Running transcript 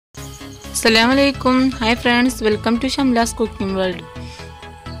അസ്സലാമലൈക്കും. Hi friends, welcome to Shamla's cooking world.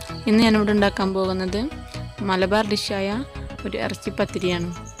 ഇന്ന് ഞാനിവിടെ ഉണ്ടാക്കാൻ പോകുന്നത് മലബാർ ഡിഷായ ഒരു ഇറച്ചിപ്പത്തിരിയാണ്.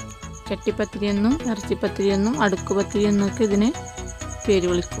 ചട്ടിപ്പത്തിരി എന്നും ഇറച്ചിപ്പത്തിരി എന്നും അടുക്കുപത്തിരി എന്നൊക്കെ ഇതിന് പേര്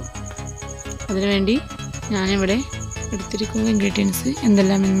വിളിക്കും. അതിനുവേണ്ടി ഞാനിവിടെ എടുത്തിരിക്കുന്ന ഇൻഗ്രീഡിയൻസ്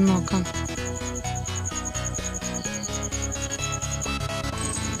എന്തെല്ലാം എന്ന് നോക്കാം.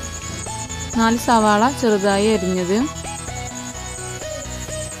 നാല് സവാള ചെറുതായി അരിഞ്ഞത്,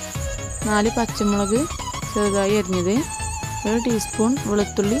 4 പച്ചമുളക് ചെറുതായി അരിഞ്ഞത്, 1 ടീസ്പൂൺ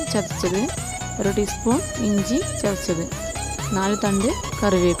വെളുത്തുള്ളി ചതച്ചത്, 1 ടീസ്പൂൺ ഇഞ്ചി ചതച്ചത്, 4 തണ്ട്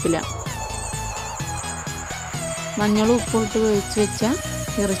കറിവേപ്പില, മഞ്ഞളും ഉപ്പും ഇട്ട് വേവിച്ച് വെച്ച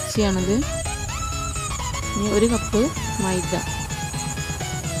ഇറച്ചിയാണത്. ഇനി 1 കപ്പ് മൈദ,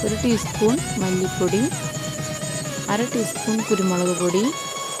 1 ടീസ്പൂൺ മല്ലിപ്പൊടി, 1/2 ടീസ്പൂൺ കുരുമുളക് പൊടി,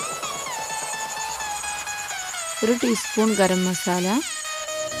 1 ടീസ്പൂൺ ഗരം മസാല,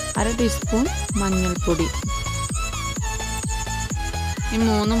 1/2 ടീസ്പൂൺ മഞ്ഞൾപ്പൊടി. ഈ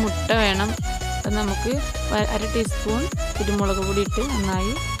 3 മുട്ട വേണം. അത് നമുക്ക് 1/2 ടീസ്പൂൺ കുരുമുളക് പൊടി ഇട്ട്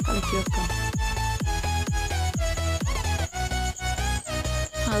നന്നായി കലക്കി വെക്കാം.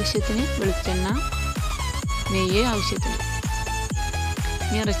 ആവശ്യത്തിന് വെളിച്ചെണ്ണ, നെയ്യ് ആവശ്യത്തിന്.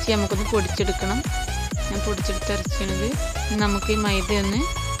 ഈ ഇറച്ചി നമുക്കൊന്ന് പൊടിച്ചെടുക്കണം. ഞാൻ പൊടിച്ചെടുത്ത ഇറച്ചിയാണിത്. നമുക്ക് ഈ മൈദ ഒന്ന്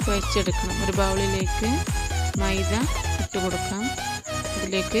കുഴച്ചെടുക്കണം. ഒരു ബൗളിലേക്ക് മൈദ ഇട്ട് കൊടുക്കാം.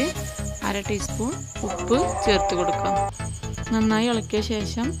 ഇതിലേക്ക് 1/2 ടീസ്പൂൺ ഉപ്പ് ചേർത്ത് കൊടുക്കാം. നന്നായി ഇളക്കിയ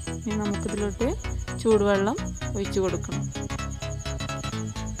ശേഷം നമുക്കിതിലോട്ട് ചൂടുവെള്ളം ഒഴിച്ചു കൊടുക്കണം.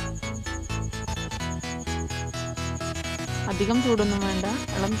 അധികം ചൂടൊന്നും വേണ്ട,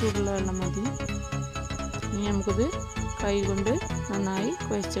 ഇളം ചൂടുള്ള വെള്ളം മതി. ഇനി നമുക്കിത് കൈ കൊണ്ട് നന്നായി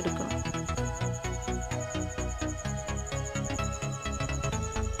കുഴച്ചെടുക്കണം.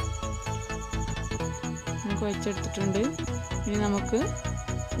 കുഴച്ചെടുത്തിട്ടുണ്ട്. ഇനി നമുക്ക്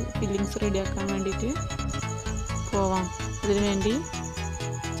ഫില്ലിങ്സ് റെഡിയാക്കാൻ വേണ്ടിയിട്ട് പോവാം. ഇതിനു വേണ്ടി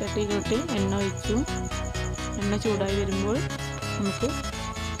ചട്ടിയിലോട്ട് എണ്ണ ഒഴിച്ചു. എണ്ണ ചൂടായി വരുമ്പോൾ നമുക്ക്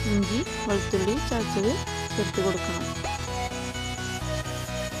ഇഞ്ചി വെളുത്തുള്ളി ചതച്ചത് ചേർത്ത് കൊടുക്കണം.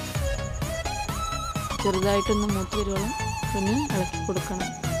 ചെറുതായിട്ടൊന്ന് മൂത്ത് വരുവോളം ഒന്ന് ഇളക്കി കൊടുക്കണം.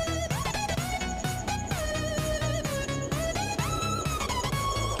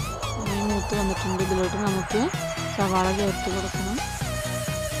 മൂത്ത് വന്നിട്ടുണ്ട്. ഇതിലോട്ട് നമുക്ക് സവാള ചേർത്ത് കൊടുക്കണം.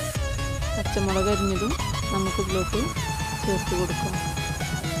 പച്ചമുളക് അരിഞ്ഞതും നമുക്ക് ഇതിലോട്ട് ചേർത്ത് കൊടുക്കാം.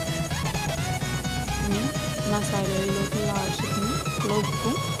 ഇനി മസാലയിലോട്ടുള്ള ആവശ്യത്തിന്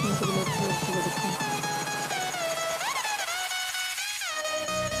ഉപ്പും നമുക്ക് ഇതിലോട്ട് ചേർത്ത് കൊടുക്കാം.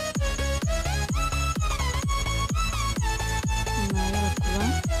 നന്നായി ഇളക്കുക.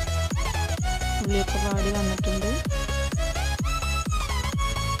 ഉള്ളിയൊക്കെ വാടി വന്നിട്ടുണ്ട്.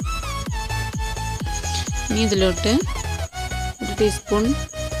 ഇനി ഇതിലോട്ട് 1 ടീസ്പൂൺ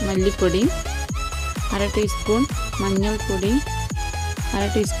മല്ലിപ്പൊടി, 1/2 ടീസ്പൂൺ മഞ്ഞൾപ്പൊടി, 1/2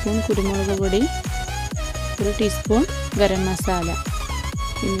 ടീസ്പൂൺ കുരുമുളക് പൊടി, 1 ടീസ്പൂൺ ഗരം മസാല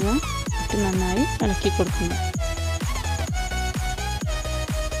എന്നിവ ഇട്ട് നന്നായി ഇളക്കി കൊടുക്കണം.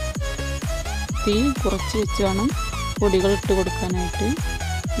 തീ കുറച്ച് വെച്ച് വേണം പൊടികൾ ഇട്ട് കൊടുക്കാനായിട്ട്.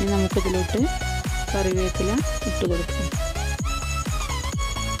 ഇനി നമുക്കിതിലോട്ട് കറിവേപ്പില ഇട്ട് കൊടുക്കാം.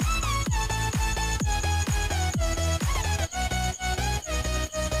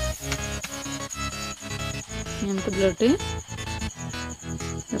 നമുക്കിതിലോട്ട്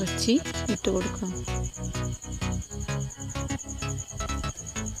ഇറച്ചി ഇട്ട് കൊടുക്കാം.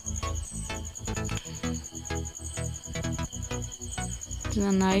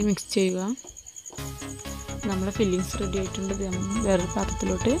 നന്നായി മിക്സ് ചെയ്യുക. നമ്മുടെ ഫില്ലിങ്സ് റെഡി ആയിട്ടുണ്ട്. വേറൊരു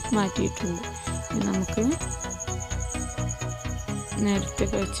പാത്രത്തിലോട്ട് മാറ്റിയിട്ടുണ്ട്. ഇനി നമുക്ക് നേരത്തെ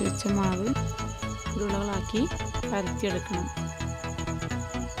കുഴച്ച് വെച്ച മാവ് ഉരുളകളാക്കി പരത്തിയെടുക്കണം.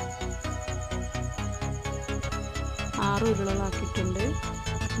 6 ഉരുളകളാക്കിയിട്ടുണ്ട്.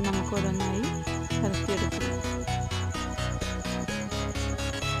 നമുക്ക് ഓരോന്നായി പരത്തിയെടുക്കാം.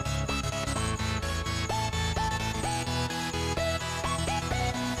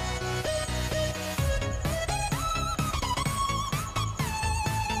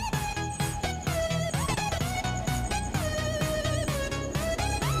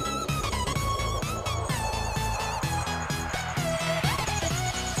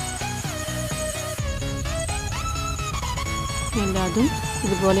 എല്ലാതും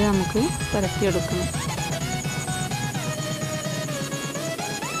ഇതുപോലെ നമുക്ക് പരത്തിയെടുക്കണം.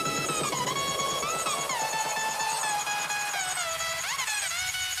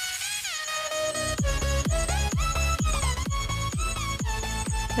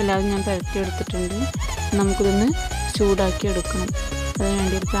 എല്ലാവരും ഞാൻ പരത്തിയെടുത്തിട്ടുണ്ട്. നമുക്കിതൊന്ന് ചൂടാക്കി എടുക്കണം. അതിന്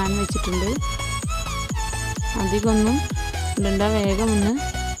വേണ്ടി ഒരു പാൻ വെച്ചിട്ടുണ്ട്. അധികമൊന്നും ഇടണ്ട, വേഗം ഒന്ന്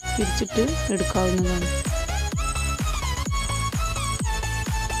തിരിച്ചിട്ട് എടുക്കാവുന്നതാണ്.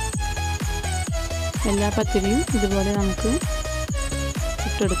 എല്ലാ പത്തിരിയും ഇതുപോലെ നമുക്ക്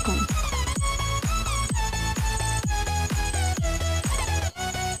ഇട്ടെടുക്കാം.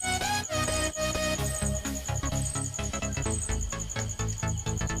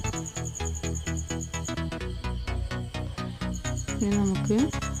 ഇനി നമുക്ക്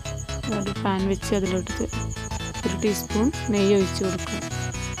ഒരു പാൻ വെച്ച് അതിലോട്ട് 1 ടീസ്പൂൺ നെയ്യ് ഒഴിച്ച് കൊടുക്കാം.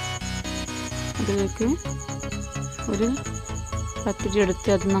 അതിലേക്ക് ഒരു പത്തിരി എടുത്ത്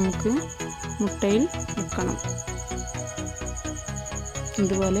അത് നമുക്ക് മുട്ടയിൽ മുക്കണം.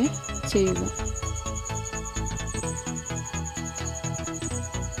 ഇതുപോലെ ചെയ്യുക.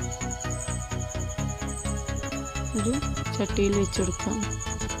 ഒരു ചട്ടിയിൽ വെച്ച് കൊടുക്കാം.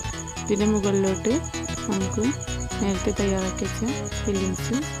 ഇതിന് മുകളിലോട്ട് നമുക്ക് നേരത്തെ തയ്യാറാക്കി വെച്ച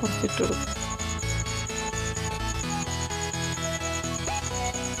ഫില്ലിങ്സ് കുറച്ചിട്ട് കൊടുക്കാം.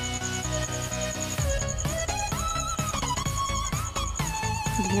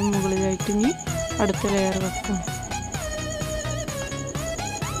 ഇതിന് മുകളിലായിട്ട് ഇനി അടുത്ത ലെയർ വെക്കാം.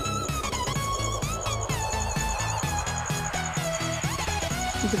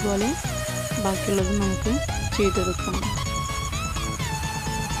 ഇതുപോലെ ബാക്കിയുള്ളത് നമുക്ക് ചെയ്തെടുക്കാം.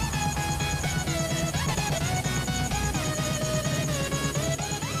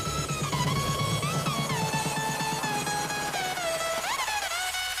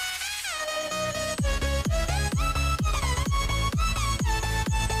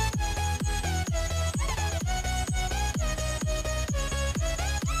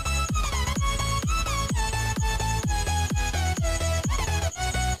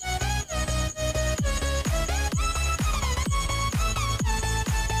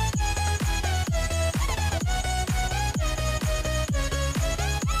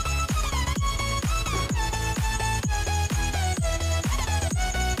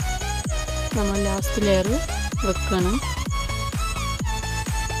 നമ്മൾ ലാസ്റ്റ് ലെയർ വെക്കണം.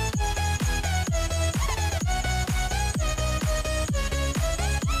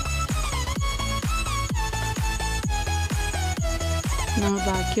 നമ്മൾ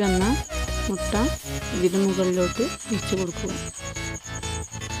ബാക്കി വന്ന മുട്ട ഇതിന് മുകളിലോട്ട് വെച്ച് കൊടുക്കുക.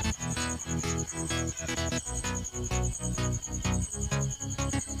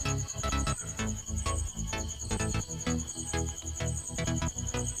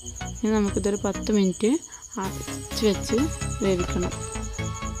 ഇനി നമുക്കിതൊരു 10 മിനിറ്റ് അടച്ച് വെച്ച് വേവിക്കണം.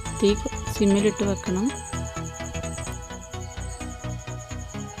 തീ സിമ്മിലിട്ട് വെക്കണം.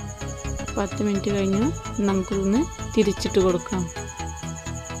 10 മിനിറ്റ് കഴിഞ്ഞ് നമുക്കിതൊന്ന് തിരിച്ചിട്ട് കൊടുക്കാം.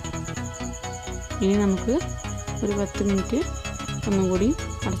 ഇനി നമുക്ക് ഒരു 10 മിനിറ്റ് ഒന്നും കൂടി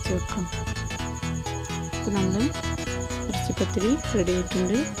അടച്ച് വെക്കാം. അപ്പോൾ നമ്മൾ ഇറച്ചിപ്പത്തിരി റെഡി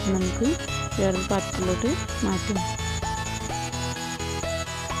ആയിട്ടുണ്ട്. നമുക്ക് വേറൊരു പാത്രത്തിലോട്ട് മാറ്റാം.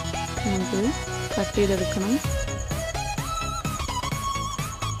 നമുക്ക് കട്ട് ചെയ്തെടുക്കണം.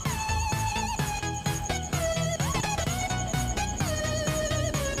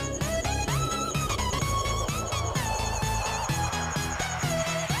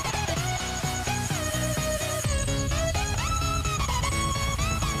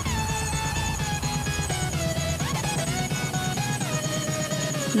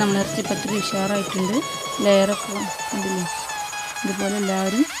 നമ്മൾ ഇറച്ചിപ്പത്തിരി ഉഷാറായിട്ടുണ്ട്. ലെയറൊക്കെ ഉണ്ടല്ലോ. ഇതുപോലെ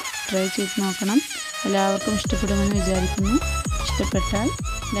എല്ലാവരും ട്രൈ ചെയ്ത് നോക്കണം. എല്ലാവർക്കും ഇഷ്ടപ്പെടുമെന്ന് വിചാരിക്കുന്നു. ഇഷ്ടപ്പെട്ടാൽ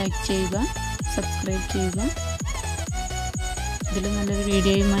ലൈക്ക് ചെയ്യുക, സബ്സ്ക്രൈബ് ചെയ്യുക. ഇതിൽ നല്ലൊരു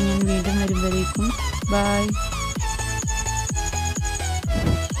വീഡിയോയുമായി ഞാൻ വീണ്ടും വരുമ്പോഴേക്കും ബൈ.